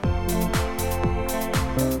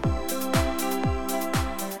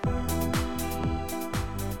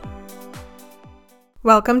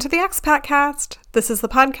Welcome to the Expat Cast. This is the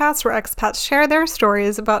podcast where expats share their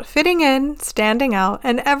stories about fitting in, standing out,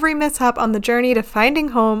 and every mishap on the journey to finding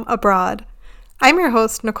home abroad. I'm your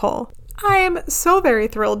host, Nicole. I am so very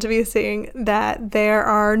thrilled to be seeing that there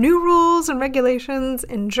are new rules and regulations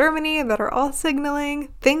in Germany that are all signaling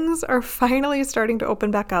things are finally starting to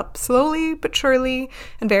open back up slowly but surely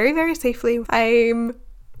and very, very safely. I'm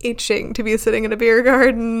itching to be sitting in a beer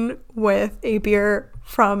garden with a beer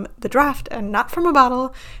from the draft and not from a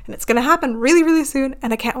bottle, and it's going to happen really, really soon,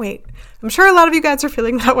 and I can't wait. I'm sure a lot of you guys are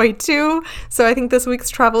feeling that way too, so I think this week's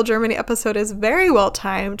Travel Germany episode is very well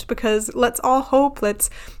timed because let's all hope, let's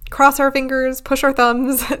cross our fingers, push our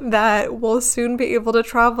thumbs that we'll soon be able to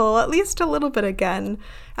travel at least a little bit again,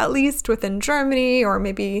 at least within Germany or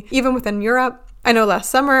maybe even within Europe. I know last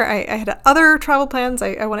summer I had other travel plans.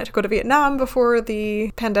 I wanted to go to Vietnam before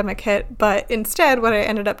the pandemic hit, but instead what I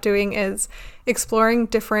ended up doing is exploring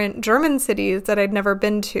different German cities that I'd never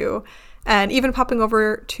been to, and even popping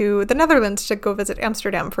over to the Netherlands to go visit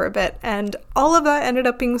Amsterdam for a bit. And all of that ended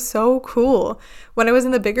up being so cool. When I was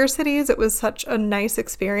in the bigger cities, it was such a nice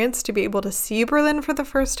experience to be able to see Berlin for the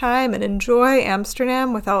first time and enjoy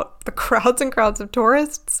Amsterdam without the crowds and crowds of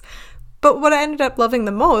tourists. But what I ended up loving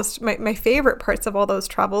the most, my favorite parts of all those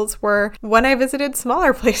travels were when I visited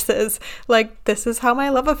smaller places. Like, this is how my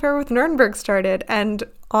love affair with Nuremberg started. And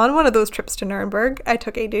on one of those trips to Nuremberg, I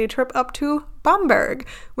took a day trip up to Bamberg,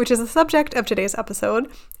 which is the subject of today's episode.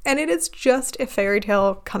 And it is just a fairy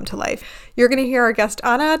tale come to life. You're going to hear our guest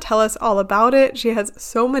Anna tell us all about it. She has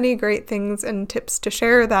so many great things and tips to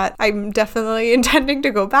share that I'm definitely intending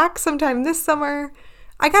to go back sometime this summer.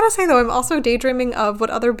 I gotta say though, I'm also daydreaming of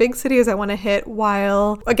what other big cities I want to hit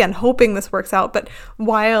while, again, hoping this works out, but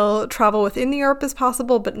while travel within Europe is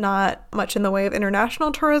possible, but not much in the way of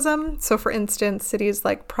international tourism. So for instance, cities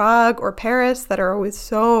like Prague or Paris that are always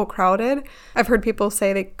so crowded. I've heard people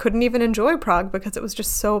say they couldn't even enjoy Prague because it was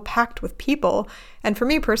just so packed with people. And for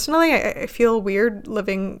me personally, I feel weird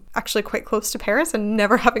living actually quite close to Paris and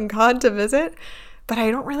never having gone to visit. But I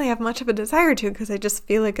don't really have much of a desire to because I just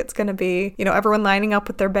feel like it's going to be, everyone lining up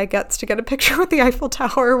with their baguettes to get a picture with the Eiffel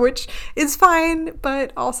Tower, which is fine,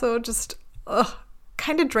 but also just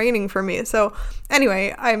kind of draining for me. So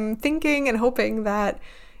anyway, I'm thinking and hoping that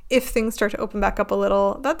if things start to open back up a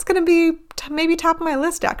little, that's going to be maybe top of my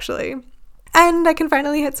list actually. And I can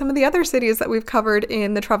finally hit some of the other cities that we've covered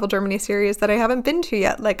in the Travel Germany series that I haven't been to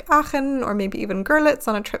yet, like Aachen or maybe even Görlitz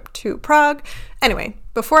on a trip to Prague. Anyway,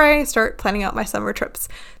 before I start planning out my summer trips,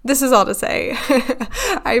 this is all to say,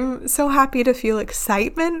 I'm so happy to feel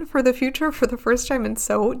excitement for the future for the first time in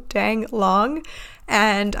so dang long.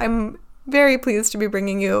 And I'm very pleased to be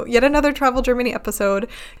bringing you yet another Travel Germany episode.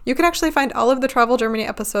 You can actually find all of the Travel Germany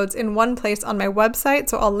episodes in one place on my website,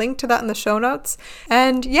 so I'll link to that in the show notes.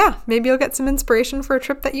 And yeah, maybe you'll get some inspiration for a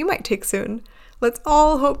trip that you might take soon. Let's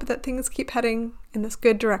all hope that things keep heading in this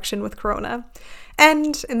good direction with Corona.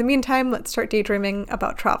 And in the meantime, let's start daydreaming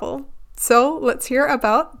about travel. So let's hear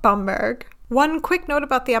about Bamberg. One quick note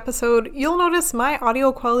about the episode, you'll notice my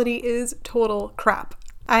audio quality is total crap.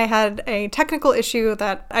 I had a technical issue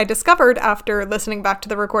that I discovered after listening back to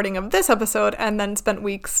the recording of this episode and then spent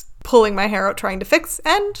weeks pulling my hair out trying to fix,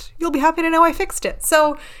 and you'll be happy to know I fixed it.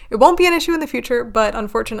 So it won't be an issue in the future, but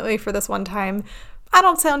unfortunately for this one time, I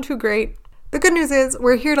don't sound too great. The good news is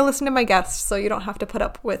we're here to listen to my guests, so you don't have to put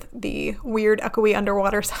up with the weird echoey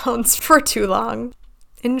underwater sounds for too long.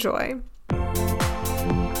 Enjoy.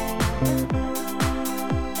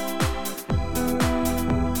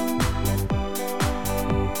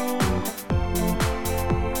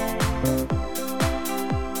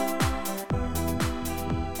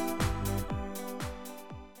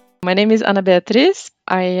 My name is Ana Beatriz.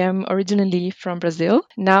 I am originally from Brazil.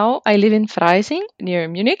 Now I live in Freising, near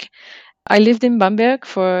Munich. I lived in Bamberg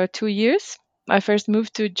for 2 years. I first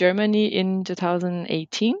moved to Germany in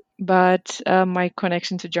 2018, but my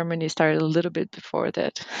connection to Germany started a little bit before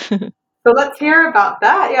that. So let's hear about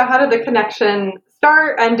that. Yeah, how did the connection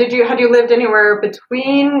start? And had you lived anywhere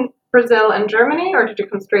between Brazil and Germany, or did you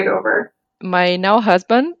come straight over? My now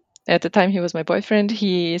husband, at the time he was my boyfriend,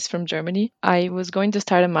 he is from Germany. I was going to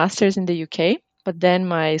start a master's in the UK, but then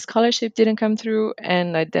my scholarship didn't come through,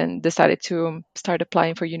 and I then decided to start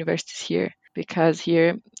applying for universities here, because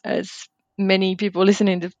here, as many people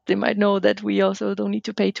listening, they might know that we also don't need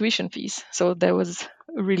to pay tuition fees. So that was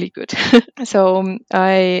really good. So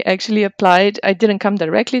I actually applied. I didn't come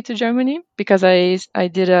directly to Germany because I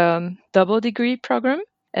did a double degree program,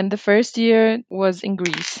 and the first year was in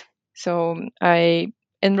Greece. So I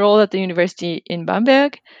enrolled at the university in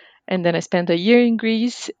Bamberg, and then I spent a year in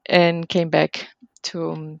Greece and came back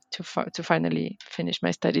to finally finish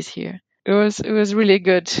my studies here. It was really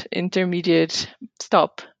good intermediate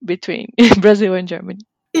stop between Brazil and Germany.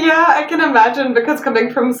 Yeah, I can imagine because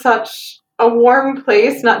coming from such a warm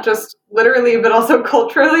place, not just literally, but also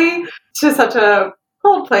culturally, to such a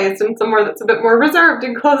cold place and somewhere that's a bit more reserved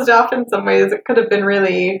and closed off in some ways, it could have been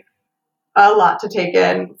really a lot to take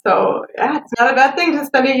in. So, yeah, it's not a bad thing to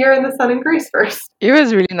spend a year in the sun in Greece first. It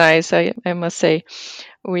was really nice, I must say.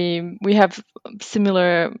 We have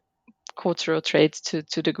similar cultural traits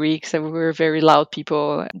to the Greeks, and we're very loud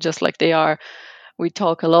people, just like they are. We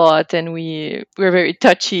talk a lot, and we're very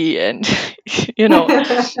touchy, and you know,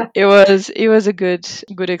 it was a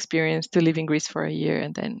good experience to live in Greece for a year,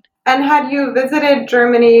 and then And had you visited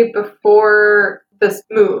Germany before this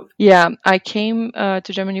move? yeah, I came to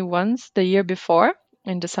Germany once the year before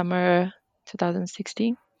in the summer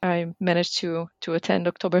 2016. I managed to attend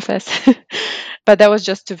Oktoberfest, but that was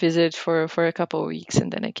just to visit for a couple of weeks,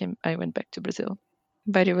 and then I went back to Brazil.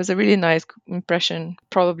 But it was a really nice impression.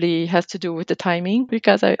 Probably has to do with the timing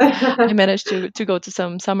because I managed to go to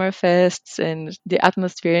some summer fests, and the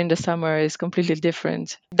atmosphere in the summer is completely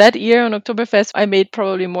different. That year on Oktoberfest, I made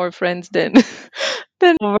probably more friends than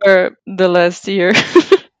than over the last year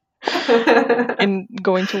in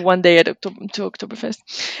going to one day to Oktoberfest.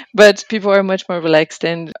 But people are much more relaxed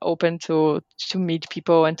and open to meet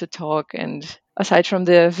people and to talk. And aside from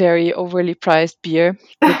the very overly priced beer,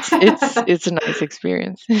 it's a nice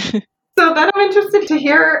experience. So then I'm interested to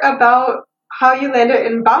hear about how you landed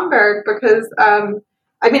in Bamberg because,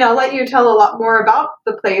 I mean, I'll let you tell a lot more about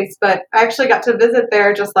the place, but I actually got to visit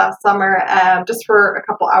there just last summer, just for a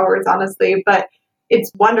couple hours, honestly. But it's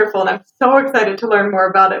wonderful, and I'm so excited to learn more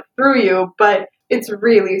about it through you. But it's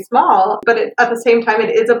really small, but at the same time,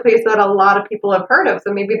 it is a place that a lot of people have heard of.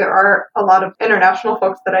 So maybe there are a lot of international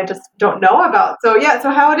folks that I just don't know about. So yeah, so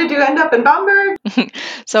how did you end up in Bamberg?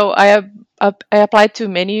 So I applied to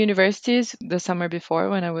many universities the summer before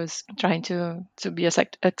when I was trying to be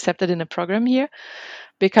accepted in a program here,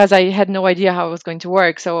 because I had no idea how it was going to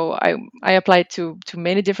work. So I applied to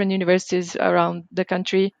many different universities around the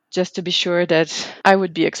country just to be sure that I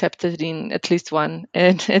would be accepted in at least one.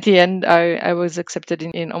 And at the end, I was accepted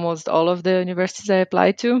in almost all of the universities I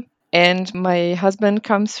applied to. And my husband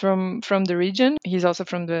comes from the region. He's also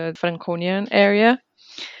from the Franconian area.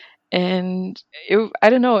 And I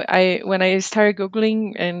don't know, I when I started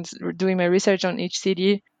googling and doing my research on each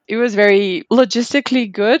city, it was very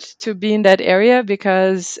logistically good to be in that area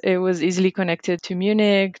because it was easily connected to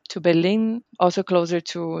Munich, to Berlin, also closer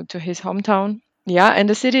to his hometown. Yeah, and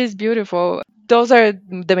the city is beautiful. Those are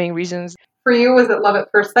the main reasons. For you, was it love at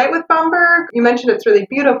first sight with Bamberg? You mentioned it's really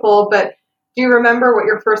beautiful, but do you remember what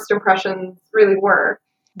your first impressions really were?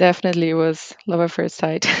 Definitely was love at first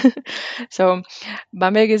sight. So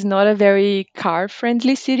Bamberg is not a very car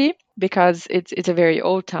friendly city because it's a very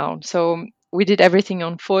old town. So we did everything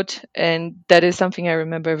on foot, and that is something I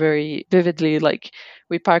remember very vividly. Like,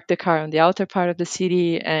 we parked the car on the outer part of the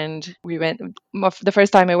city, and we went. The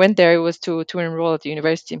first time I went there, it was to enroll at the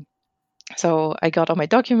university. So I got all my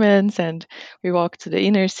documents, and we walked to the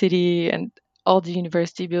inner city, and all the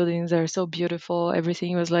university buildings are so beautiful.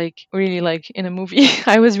 Everything was like really like in a movie.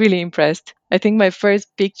 I was really impressed. I think my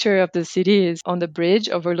first picture of the city is on the bridge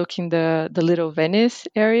overlooking the little Venice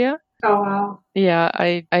area. Oh, wow. Yeah,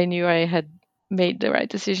 I knew I had made the right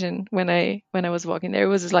decision when I was walking there. It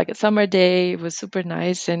was like a summer day. It was super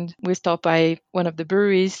nice, and we stopped by one of the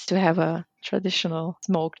breweries to have a traditional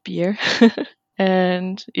smoked beer.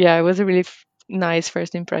 And yeah, it was a really nice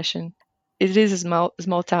first impression. It is a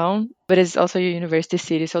small town, but it's also a university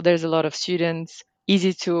city, so there's a lot of students,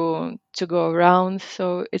 easy to go around.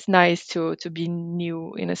 So it's nice to be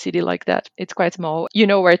new in a city like that. It's quite small. You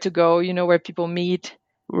know where to go, you know where people meet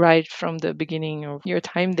right from the beginning of your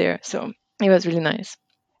time there. So it was really nice.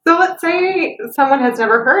 So let's say someone has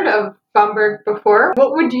never heard of Bamberg before.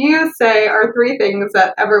 What would you say are three things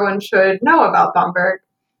that everyone should know about Bamberg?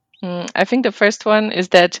 I think the first one is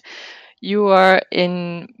that you are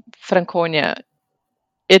in Franconia.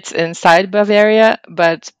 It's inside Bavaria,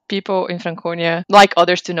 but people in Franconia like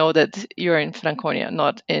others to know that you're in Franconia,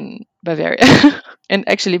 not in Bavaria. And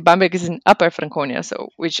actually, Bamberg is in Upper Franconia, so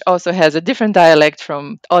which also has a different dialect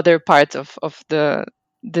from other parts of the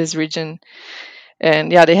this region.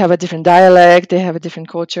 And yeah, they have a different dialect, they have a different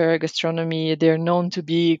culture, gastronomy. They're known to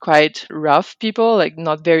be quite rough people, like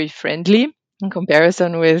not very friendly in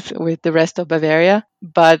comparison with the rest of Bavaria.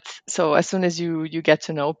 But so as soon as you get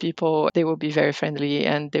to know people, they will be very friendly,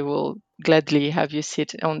 and they will gladly have you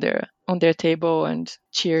sit on their table and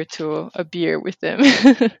cheer to a beer with them.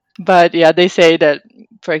 But yeah, they say that,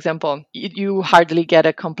 for example, you hardly get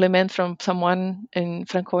a compliment from someone in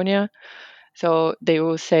Franconia. So they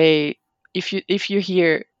will say, if you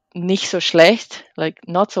hear nicht so schlecht, like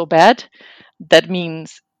not so bad, that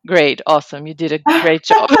means great, awesome, you did a great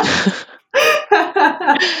job.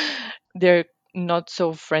 They're not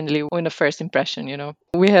so friendly in the first impression, you know.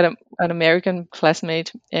 We had an American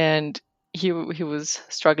classmate, and he was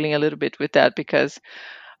struggling a little bit with that because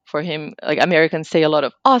for him, like, Americans say a lot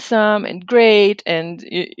of awesome and great, and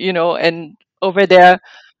and over there,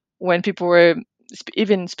 when people were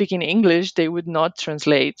even speaking English, they would not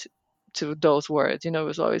translate to those words. It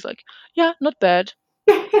was always like, yeah, not bad.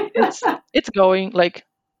 It's going like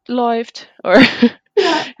läuft, or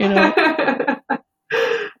Yeah. you know.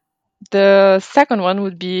 The second one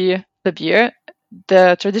would be the beer.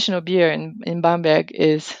 The traditional beer in Bamberg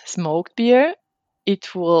is smoked beer.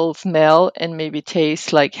 It will smell and maybe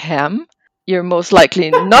taste like ham. You're most likely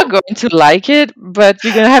not going to like it, but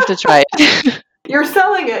you're going to have to try it. You're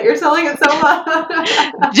selling it. You're selling it so well.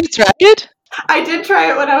 Did you try it? I did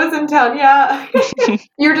try it when I was in town. Yeah.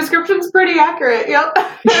 Your description's pretty accurate. Yep.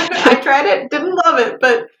 I tried it, didn't love it,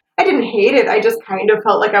 but I didn't hate it. I just kind of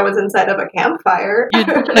felt like I was inside of a campfire. You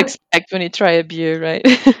don't expect when you try a beer, right?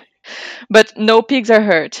 But no pigs are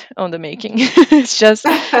hurt on the making. It's just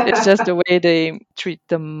the way they treat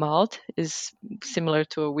the malt is similar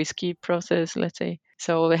to a whiskey process, let's say.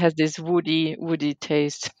 So it has this woody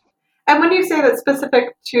taste. And when you say that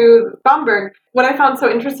specific to Bamberg, what I found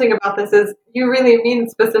so interesting about this is you really mean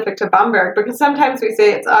specific to Bamberg, because sometimes we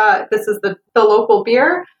say it's this is the local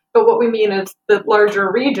beer, but what we mean is the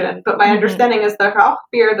larger region. But my understanding is the Rauch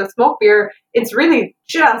beer, the smoke beer, it's really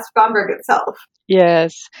just Bamberg itself.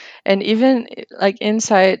 Yes, and even like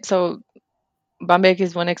inside, so Bamberg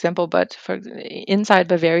is one example, but for inside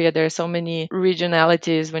Bavaria, there are so many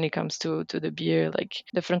regionalities when it comes to the beer. Like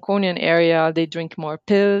the Franconian area, they drink more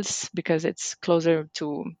pils because it's closer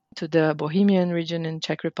to the Bohemian region in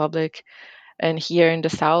Czech Republic. And here in the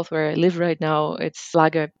south, where I live right now, it's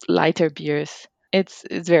lager, lighter beers. It's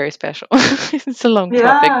very special. It's a long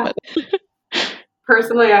topic, Yeah. but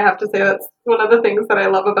Personally, I have to say that's one of the things that I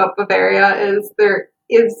love about Bavaria is there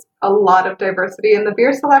is a lot of diversity in the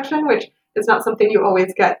beer selection, which is not something you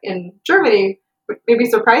always get in Germany, which maybe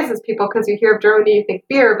surprises people because you hear of Germany, you think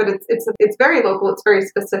beer, but it's very local, it's very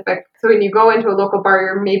specific. So when you go into a local bar,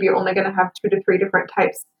 you're maybe only going to have 2 to 3 different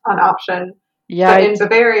types on option. yeah, But in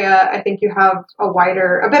Bavaria, I think you have a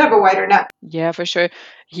bit of a wider net. yeah, for sure.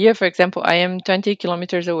 Here, for example, I am 20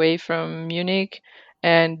 kilometers away from Munich,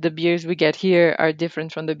 and the beers we get here are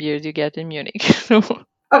different from the beers you get in Munich.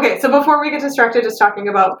 Okay, so before we get distracted just talking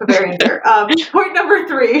about Bavarian beer, point number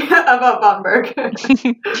 3 about Bamberg.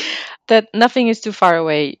 That nothing is too far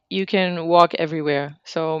away. You can walk everywhere.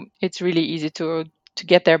 So it's really easy to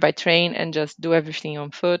get there by train and just do everything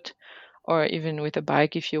on foot or even with a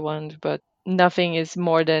bike if you want, but nothing is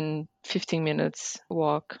more than 15 minutes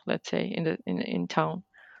walk, let's say, in town.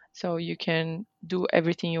 So you can do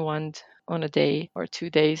everything you want on a day or 2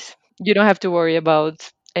 days. You don't have to worry about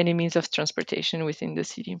any means of transportation within the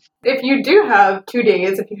city. If you do have 2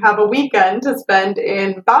 days, if you have a weekend to spend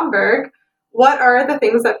in Bamberg, what are the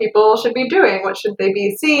things that people should be doing? What should they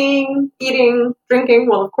be seeing, eating, drinking?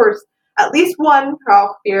 Well, of course, at least one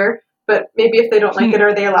Rauch beer, but maybe if they don't like it,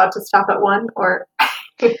 are they allowed to stop at one? Or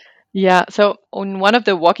Yeah, so on one of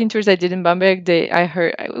the walking tours I did in Bamberg, I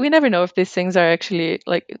heard, we never know if these things are actually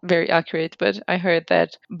like very accurate, but I heard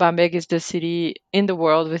that Bamberg is the city in the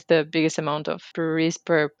world with the biggest amount of breweries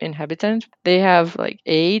per inhabitant. They have like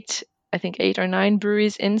I think 8 or 9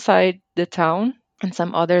 breweries inside the town and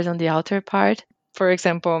some others on the outer part. For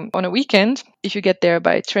example, on a weekend, if you get there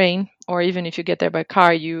by train or even if you get there by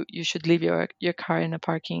car, you should leave your car in a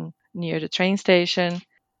parking near the train station,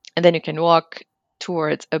 and then you can walk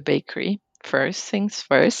towards a bakery. First things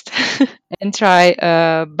first, and try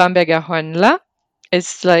Bamberger Hornla.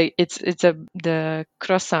 It's like it's the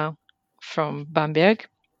croissant from Bamberg,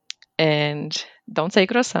 and don't say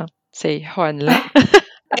croissant, say Hornla.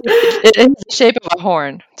 It has the shape of a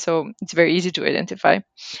horn, so it's very easy to identify.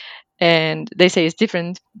 And they say it's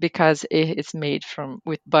different because it's made from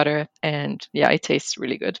with butter, and yeah, it tastes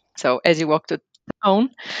really good. So as you walk to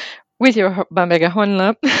town, with your Bamberger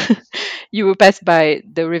Hornla, you will pass by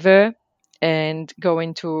the river and go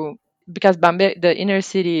into, because Bamberg, the inner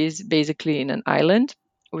city is basically in an island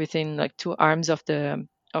within like 2 arms of the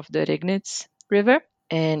Regnitz River.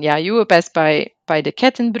 And yeah, you will pass by the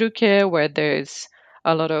Kettenbrücke, where there's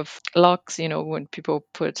a lot of locks, when people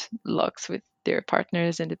put locks with their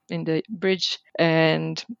partners in the bridge.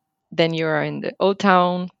 And then you are in the old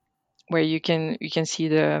town, where you can see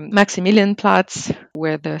the Maximilianplatz,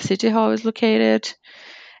 where the city hall is located,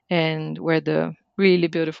 and where the really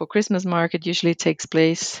beautiful Christmas market usually takes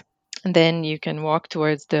place. And then you can walk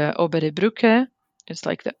towards the Obere Brücke. It's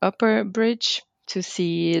like the upper bridge to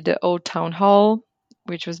see the old town hall,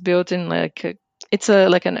 which was built in it's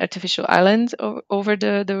like an artificial island over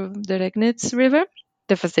the Regnitz River.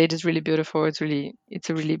 The facade is really beautiful. It's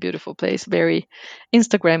a really beautiful place. Very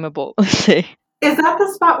Instagrammable, let's say. Is that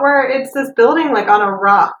the spot where it's this building like on a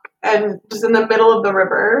rock and just in the middle of the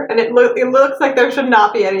river, and it looks like there should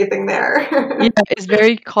not be anything Yeah, there? it's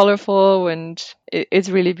very colorful and it's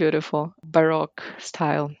really beautiful, Baroque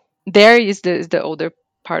style. There is the older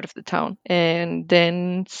part of the town, and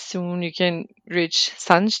then soon you can reach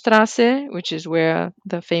Sandstraße, which is where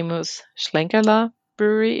the famous Schlenkerla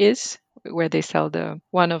brewery is, where they sell the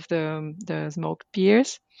one of the smoked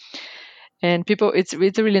beers. And people, it's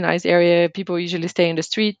a really nice area. People usually stay in the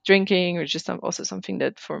street drinking, which is also something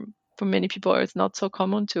that for many people it's not so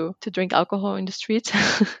common to drink alcohol in the streets.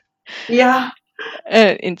 Yeah.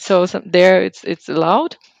 And so there it's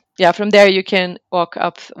allowed. Yeah, from there you can walk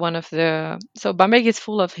up one of the. So Bamberg is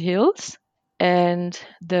full of hills, and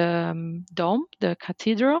the dome, the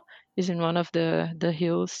cathedral, is in one of the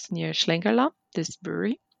hills near Schlenkerla, this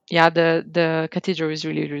brewery. Yeah, the cathedral is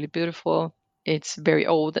really beautiful. It's very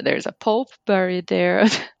old. There's a pope buried there.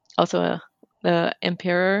 Also, the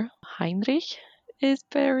Emperor Heinrich is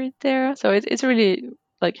buried there. So it's really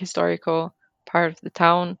like historical part of the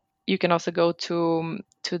town. You can also go to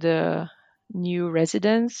the new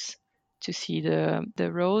residence to see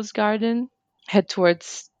the rose garden. Head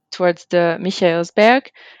towards the Michaelsberg.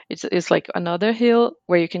 It's like another hill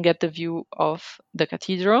where you can get the view of the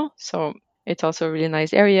cathedral. So it's also a really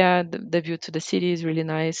nice area. The view to the city is really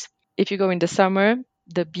nice. If you go in the summer,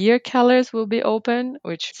 the beer kellers will be open,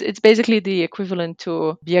 which it's basically the equivalent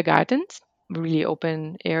to beer gardens, really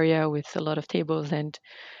open area with a lot of tables, and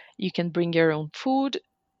you can bring your own food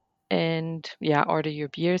and yeah, order your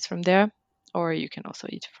beers from there, or you can also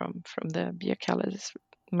eat from the beer kellers.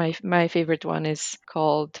 My favorite one is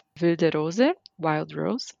called Wilde Rose, Wild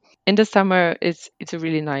Rose. In the summer, it's a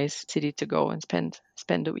really nice city to go and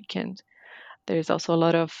spend the weekend. There's also a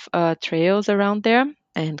lot of trails around there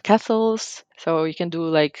and castles, so you can do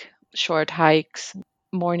like short hikes,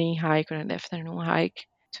 morning hike or an afternoon hike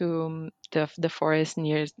to the forest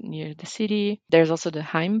near the city. There's also the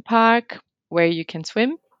Heim Park where you can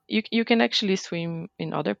swim. You can actually swim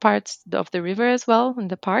in other parts of the river as well in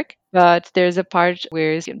the park, but there's a part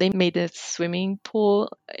where they made a swimming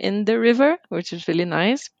pool in the river, which is really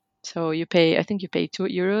nice. So I think you pay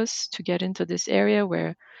 €2 to get into this area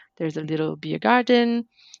where there's a little beer garden.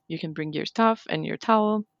 You can bring your stuff and your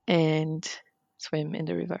towel and swim in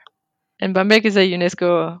the river. And Bamberg is a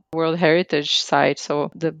UNESCO World Heritage Site,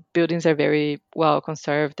 so the buildings are very well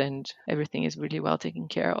conserved and everything is really well taken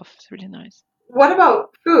care of. It's really nice. What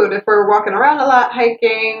about food? If we're walking around a lot,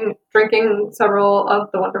 hiking, drinking several of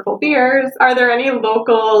the wonderful beers, are there any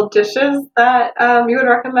local dishes that you would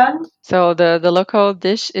recommend? So the local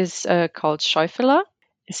dish is called Schäufele.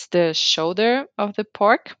 It's the shoulder of the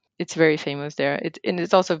pork. It's very famous there. And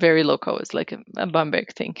it's also very local. It's like a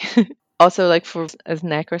Bamberg thing. Also, like for a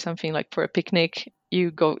snack or something, like for a picnic,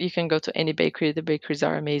 you can go to any bakery. The bakeries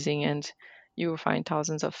are amazing, and you will find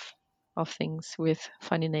thousands of things with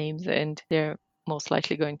funny names, and they're most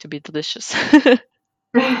likely going to be delicious.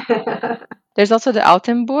 There's also the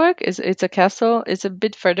Altenburg. It's a castle. It's a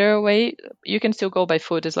bit further away. You can still go by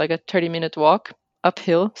foot. It's like a 30-minute walk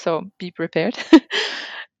uphill, so be prepared.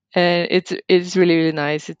 And it's really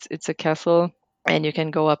nice. It's a castle, and you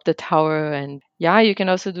can go up the tower, and yeah, you can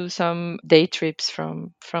also do some day trips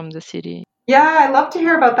from the city. Yeah, I love to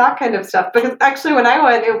hear about that kind of stuff because actually, when I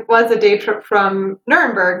went, it was a day trip from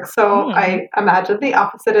Nuremberg. So Mm. I imagine the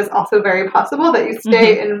opposite is also very possible that you Hmm.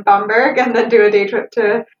 stay in Bamberg and then do a day trip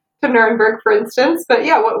to Nuremberg, for instance. But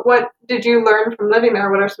yeah, what did you learn from living there?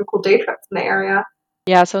 What are some cool day trips in the area?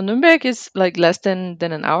 Yeah, so Nuremberg is like less than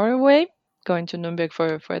an hour away. Going to Nuremberg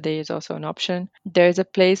for a day is also an option. There's a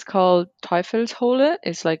place called Teufelshole.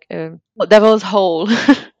 It's like a devil's hole.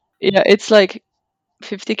 Yeah, it's like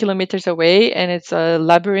 50 kilometers away, and it's a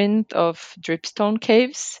labyrinth of dripstone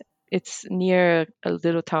caves. It's near a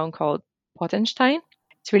little town called Pottenstein.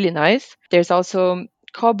 It's really nice. There's also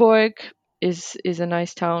Coburg is a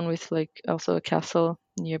nice town with like also a castle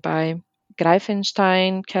nearby.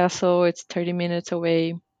 Greifenstein Castle, it's 30 minutes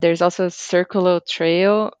away. There's also a circular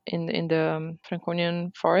trail in the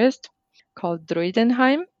Franconian forest called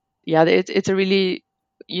Druidenheim. Yeah, it's a really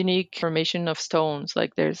unique formation of stones.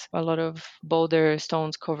 Like there's a lot of boulder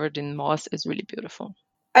stones covered in moss. It's really beautiful.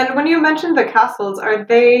 And when you mentioned the castles, are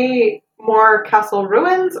they more castle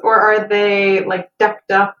ruins or are they like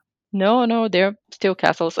decked up? No, no, they're still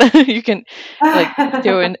castles. You can like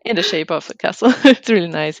still in the shape of a castle. It's really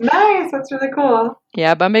nice. Nice. That's really cool.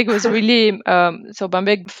 Yeah, Bamberg was really so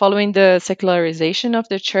Bamberg following the secularization of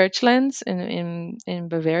the church lands in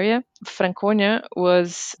Bavaria. Franconia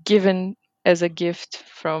was given as a gift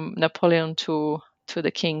from Napoleon to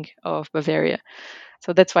the king of Bavaria.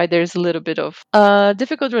 So that's why there's a little bit of a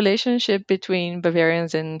difficult relationship between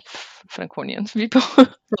Bavarians and Franconian people. So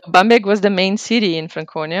Bamberg was the main city in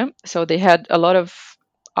Franconia, so they had a lot of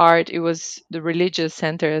art. It was the religious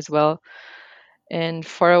center as well, and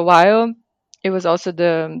for a while, it was also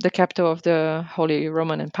the capital of the Holy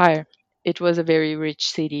Roman Empire. It was a very rich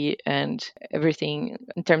city, and everything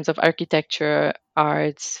in terms of architecture,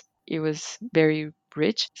 arts, it was very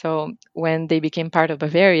rich. So when they became part of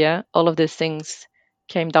Bavaria, all of these things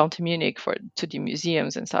came down to Munich for to the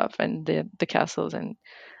museums and stuff, and the castles and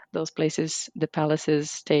those places, the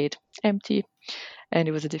palaces stayed empty, and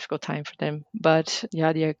it was a difficult time for them. But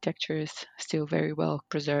yeah, the architecture is still very well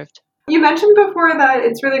preserved. You mentioned before that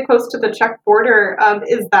it's really close to the Czech border.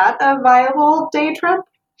 Is that a viable day trip?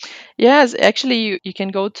 Yes, actually, you can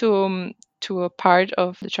go to a part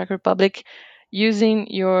of the Czech Republic using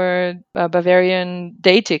your Bavarian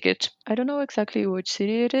day ticket. I don't know exactly which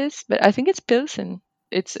city it is, but I think it's Pilsen.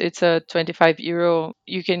 It's a 25 euro.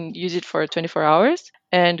 You can use it for 24 hours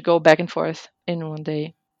and go back and forth in one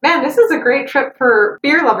day. Man, this is a great trip for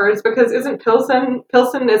beer lovers because isn't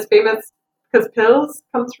Pilsen is famous because Pils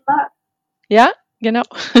comes from that? Yeah, you know.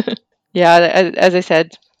 Yeah, as I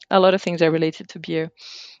said, a lot of things are related to beer.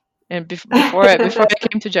 And before I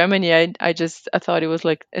came to Germany, I thought it was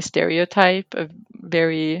like a stereotype, a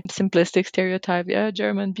very simplistic stereotype. Yeah,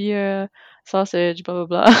 German beer, sausage, blah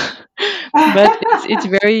blah blah. But it's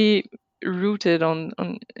very rooted on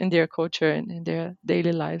in their culture and in their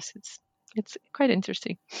daily lives. It's quite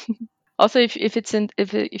interesting. Also,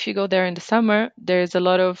 if you go there in the summer, there's a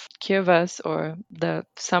lot of kirvas or the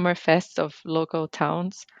summer fests of local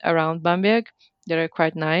towns around Bamberg that are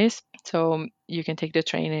quite nice. So you can take the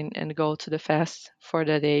train and go to the fest for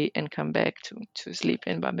the day and come back to sleep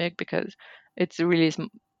in Bamberg because it's really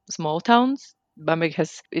small towns. Bamberg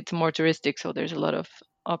has it's more touristic, so there's a lot of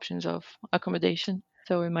options of accommodation.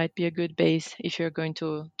 So it might be a good base if you're going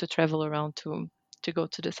to travel around to go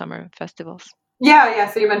to the summer festivals. Yeah.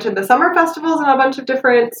 So you mentioned the summer festivals in a bunch of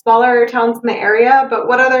different smaller towns in the area, but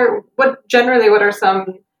what are some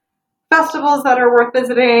festivals that are worth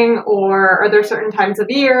visiting, or are there certain times of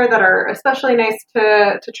year that are especially nice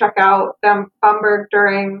to check out Bamberg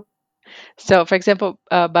during? So, for example,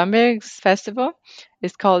 Bamberg's festival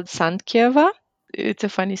is called Sandkirva. It's a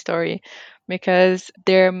funny story because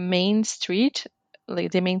their main street,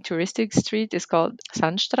 like the main touristic street, is called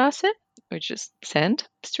Sandstraße, which is Sand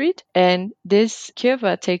Street. And this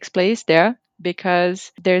Kirva takes place there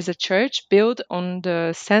because there's a church built on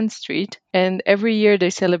the Sand Street, and every year they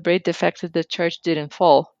celebrate the fact that the church didn't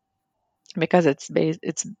fall because it's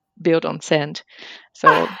built on sand.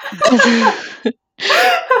 So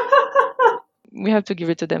we have to give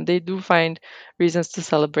it to them. They do find reasons to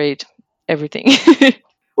celebrate everything.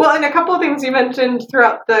 Well, and a couple of things you mentioned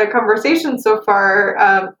throughout the conversation so far,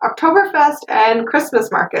 Oktoberfest and Christmas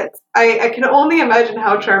markets. I can only imagine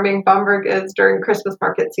how charming Bamberg is during Christmas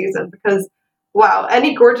market season because, wow,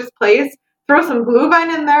 any gorgeous place, throw some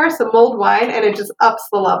Glühwein in there, some mulled wine, and it just ups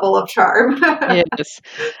the level of charm. Yes,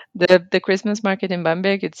 the Christmas market in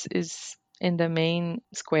Bamberg it's is in the main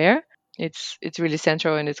square. It's really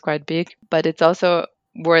central and it's quite big, but it's also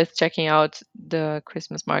worth checking out the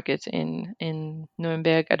Christmas market in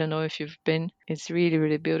Nuremberg. I don't know if you've been. It's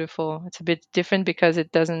really beautiful. It's a bit different because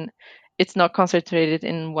it's not concentrated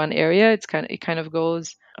in one area. It kind of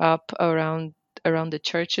goes up around the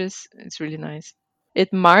churches. It's really nice.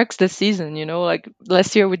 It marks the season, like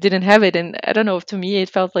last year we didn't have it, and I don't know, to me it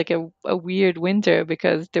felt like a weird winter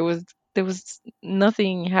because there was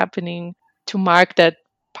nothing happening to mark that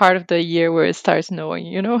part of the year where it starts snowing.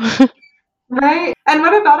 Right. And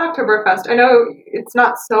what about Oktoberfest? I know it's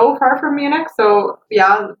not so far from Munich, so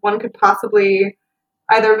yeah, one could possibly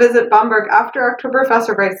either visit Bamberg after Oktoberfest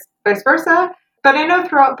or vice versa. But I know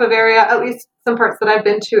throughout Bavaria, at least some parts that I've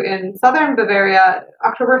been to in southern Bavaria,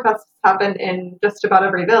 Oktoberfests happen in just about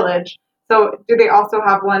every village. So do they also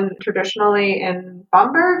have one traditionally in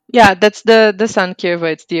Bamberg? Yeah, that's the Sun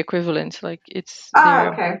Kirva. It's the equivalent. Like Ah,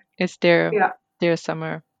 okay. it's their Yeah. their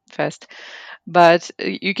summer fest. But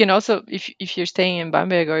you can also, if you're staying in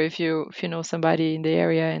Bamberg or if you know somebody in the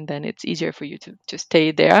area, and then it's easier for you to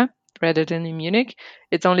stay there rather than in Munich.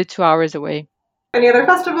 It's only 2 hours away. Any other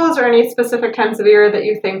festivals or any specific times of year that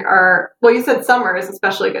you think well, you said summer is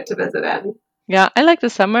especially good to visit in. Yeah, I like the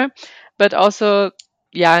summer, but also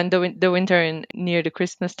yeah, and the winter and near the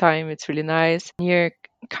Christmas time, it's really nice. Near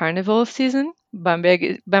carnival season,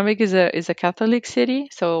 Bamberg is a Catholic city,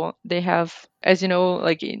 so they have, as you know,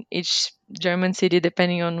 like in each German city,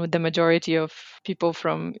 depending on the majority of people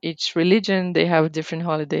from each religion, they have different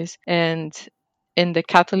holidays. And in the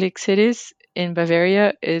Catholic cities in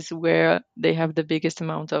Bavaria is where they have the biggest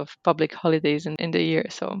amount of public holidays in the year.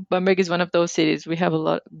 So Bamberg is one of those cities. We have a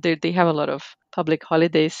lot. They have a lot of public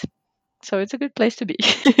holidays, so it's a good place to be.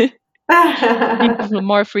 You have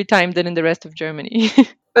more free time than in the rest of Germany.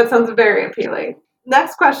 That sounds very appealing.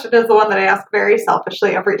 Next question is the one that I ask very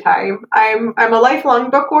selfishly every time. I'm a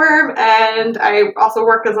lifelong bookworm and I also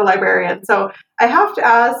work as a librarian. So I have to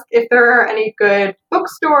ask if there are any good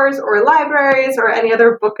bookstores or libraries or any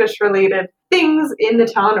other bookish related things in the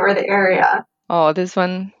town or the area. Oh, this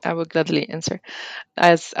one I will gladly answer,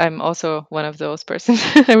 as I'm also one of those persons.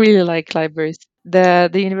 I really like libraries. The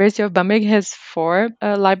University of Bamberg has four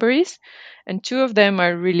libraries, and two of them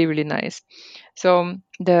are really nice. So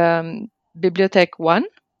the Bibliothek 1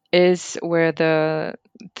 is where the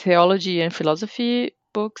theology and philosophy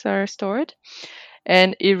books are stored.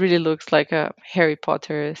 And it really looks like a Harry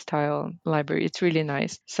Potter style library. It's really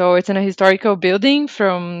nice. So it's in a historical building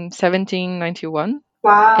from 1791.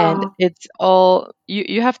 And Wow. it's all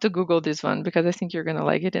you have to Google this one because I think you're gonna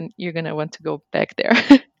like it and you're gonna want to go back there.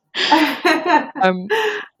 um,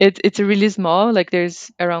 it's really small. Like there's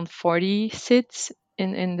around 40 seats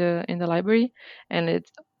in the library, and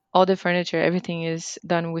it's all the furniture. Everything is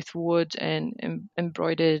done with wood and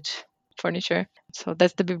embroidered furniture. So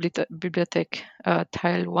that's the bibliothèque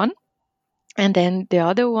tile one. And then the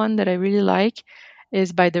other one that I really like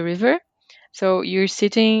is by the river. So you're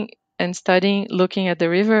sitting and studying, looking at the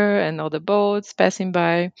river and all the boats passing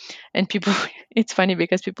by. And people, it's funny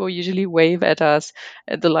because people usually wave at us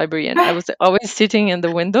at the library. And I was always sitting in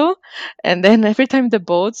the window. And then every time the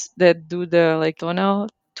boats that do the like Donau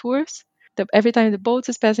tours, every time the boat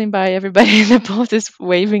is passing by, everybody in the boat is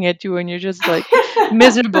waving at you. And you're just like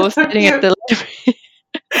miserable That's so sitting at cute. the library.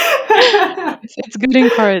 It's good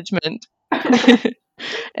encouragement.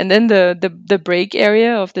 And then the break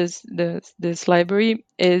area of this library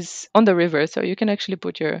is on the river, so you can actually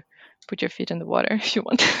put your feet in the water if you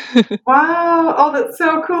want. Wow. Oh, that's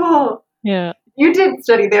so cool. Yeah. You did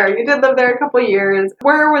study there. You did live there a couple of years.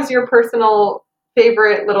 Where was your personal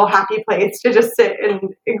favorite little happy place to just sit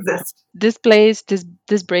and exist? This place,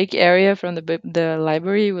 this break area from the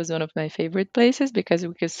library was one of my favorite places because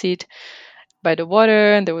we could sit by the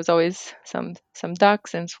water and there was always some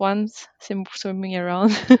ducks and swans swimming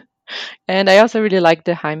around. And I also really like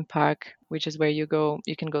the Heim Park, which is where you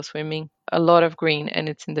can go swimming. A lot of green, and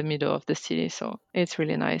it's in the middle of the city, so it's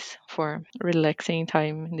really nice for relaxing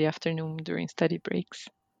time in the afternoon during study breaks.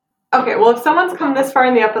 Okay, well, if someone's come this far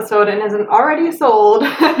in the episode and isn't already sold,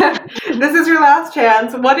 this is your last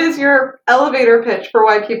chance. What is your elevator pitch for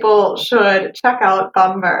why people should check out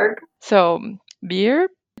Bamberg? So, beer,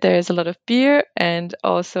 there's a lot of beer and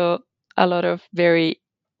also a lot of very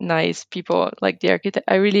nice people like the architect.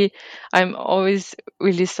 I'm always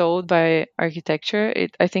really sold by architecture.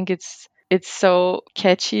 I think it's so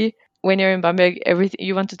catchy. When you're in Bamberg, everything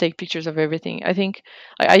you want to take pictures of everything. I think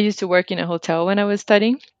I used to work in a hotel when I was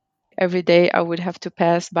studying. Every day I would have to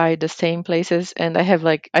pass by the same places, and I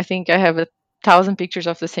think I have 1,000 pictures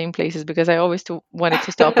of the same places because I always wanted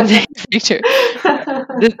to stop and take a picture.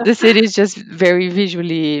 The city is just very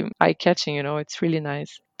visually eye catching. It's really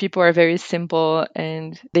nice. People are very simple,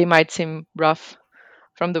 and they might seem rough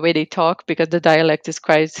from the way they talk because the dialect is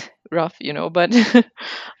quite rough, but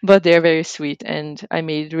but they're very sweet, and I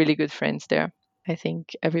made really good friends there. I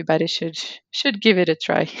think everybody should give it a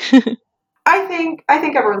try. I think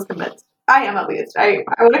everyone's convinced. I am at least. I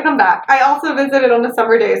want to come back. I also visited on a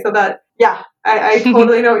summer day, so that yeah, I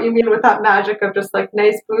totally know what you mean with that magic of just like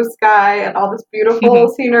nice blue sky and all this beautiful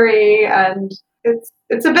scenery, and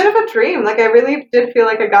it's a bit of a dream. Like I really did feel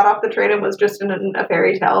like I got off the train and was just in a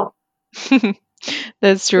fairy tale.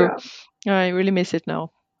 That's true. Yeah. I really miss it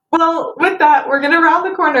now. Well, with that, we're going to round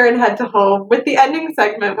the corner and head to home with the ending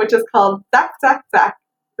segment, which is called Zack, Zack, Zack.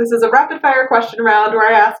 This is a rapid fire question round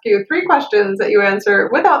where I ask you 3 questions that you answer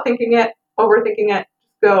without thinking it, overthinking it.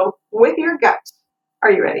 Go with your gut.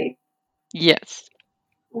 Are you ready? Yes.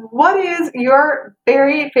 What is your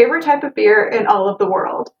very favorite type of beer in all of the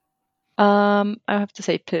world? I have to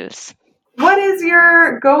say pills. What is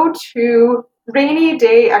your go-to rainy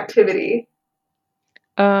day activity?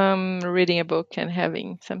 Reading a book and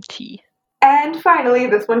having some tea. And finally,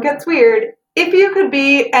 this one gets weird. If you could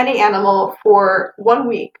be any animal for 1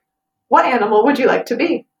 week, what animal would you like to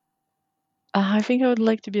be? I think I would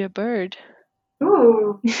like to be a bird.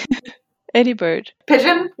 Ooh. Any bird.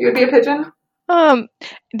 Pigeon? You would be a pigeon?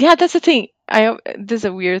 Yeah, that's the thing. This is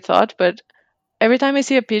a weird thought, but every time I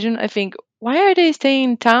see a pigeon, I think, why are they staying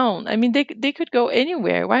in town? I mean, they could go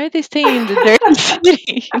anywhere. Why are they staying in the dirty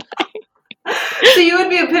city? So you would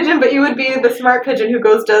be a pigeon, but you would be the smart pigeon who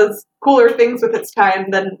does cooler things with its time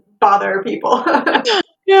than bother people.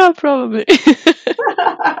 Yeah, probably.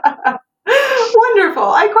 Wonderful.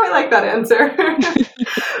 I quite like that answer.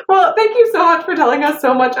 Well, thank you so much for telling us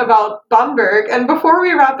so much about Bamberg. And before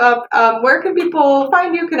we wrap up, where can people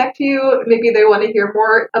find you, connect to you? Maybe they want to hear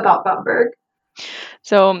more about Bamberg.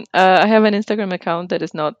 So I have an Instagram account that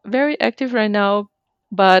is not very active right now,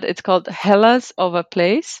 but it's called Hellas of a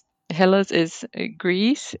Place. Hellas is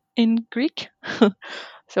Greece in Greek.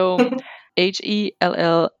 So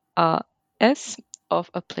HELLS of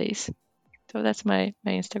a place. So that's my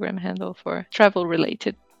Instagram handle for travel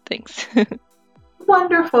related things.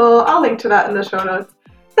 Wonderful. I'll link to that in the show notes.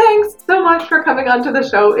 Thanks so much for coming onto the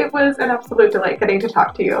show. It was an absolute delight getting to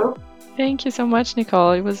talk to you. Thank you so much,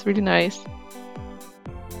 Nicole. It was really nice.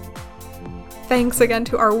 Thanks again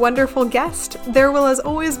to our wonderful guest. There will as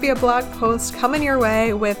always be a blog post coming your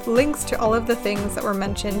way with links to all of the things that were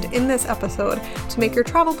mentioned in this episode to make your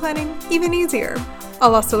travel planning even easier.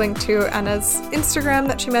 I'll also link to Anna's Instagram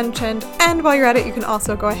that she mentioned, and while you're at it, you can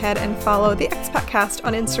also go ahead and follow the Expatcast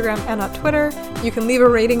on Instagram and on Twitter. You can leave a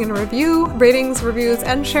rating and review. Ratings, reviews,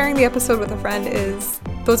 and sharing the episode with a friend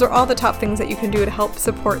those are all the top things that you can do to help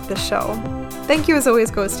support the show. Thank you as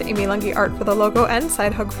always goes to Amy Lungi Art for the logo and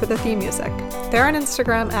Side Hug for the theme music. They're on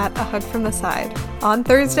Instagram at A Hug From The Side. On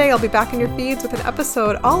Thursday, I'll be back in your feeds with an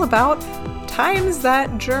episode all about times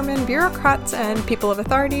that German bureaucrats and people of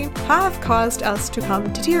authority have caused us to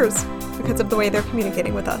come to tears because of the way they're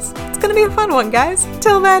communicating with us. It's going to be a fun one, guys.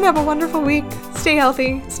 Till then, have a wonderful week. Stay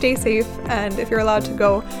healthy, stay safe, and if you're allowed to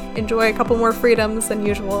go enjoy a couple more freedoms than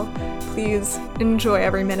usual, please enjoy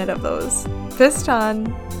every minute of those. Bis dann.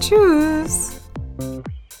 Tschüss.